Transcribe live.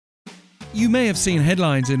You may have seen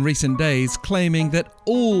headlines in recent days claiming that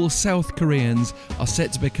all South Koreans are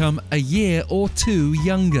set to become a year or two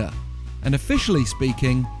younger. And officially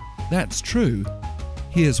speaking, that's true.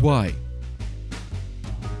 Here's why.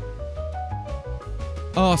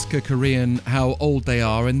 Ask a Korean how old they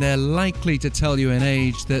are and they're likely to tell you an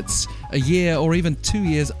age that's a year or even 2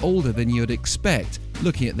 years older than you'd expect,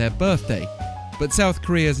 looking at their birthday. But South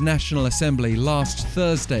Korea's National Assembly last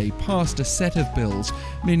Thursday passed a set of bills,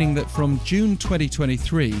 meaning that from June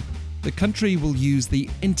 2023, the country will use the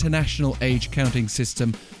international age counting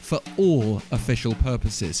system for all official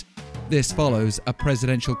purposes. This follows a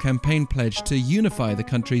presidential campaign pledge to unify the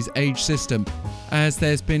country's age system, as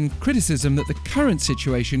there's been criticism that the current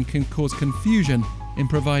situation can cause confusion in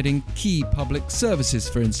providing key public services,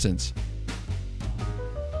 for instance.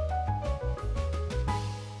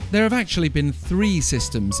 There have actually been 3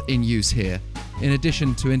 systems in use here. In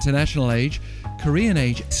addition to international age, Korean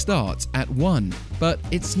age starts at 1, but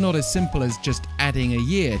it's not as simple as just adding a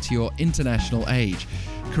year to your international age.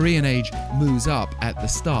 Korean age moves up at the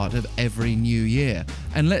start of every new year,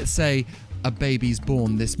 and let's say a baby's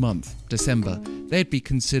born this month, December, they'd be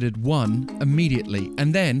considered 1 immediately,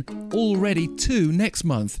 and then already 2 next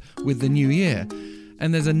month with the new year.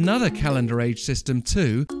 And there's another calendar age system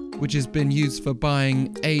too, which has been used for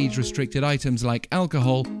buying age-restricted items like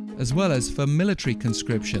alcohol, as well as for military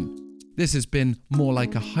conscription. This has been more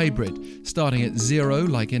like a hybrid, starting at 0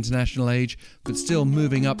 like international age, but still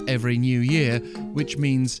moving up every new year, which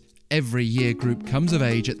means every year group comes of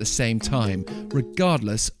age at the same time,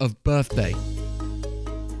 regardless of birthday.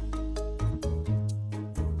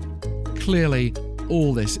 Clearly,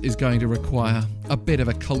 all this is going to require a bit of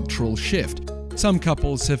a cultural shift. Some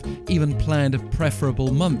couples have even planned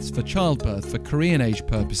preferable months for childbirth for Korean age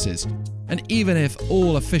purposes. And even if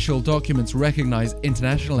all official documents recognize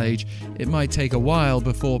international age, it might take a while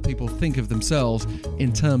before people think of themselves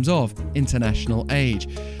in terms of international age.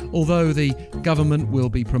 Although the government will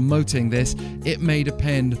be promoting this, it may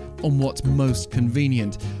depend on what's most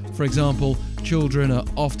convenient. For example, children are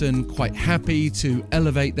often quite happy to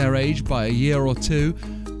elevate their age by a year or 2,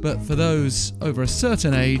 but for those over a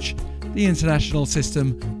certain age, the international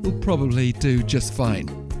system will probably do just fine.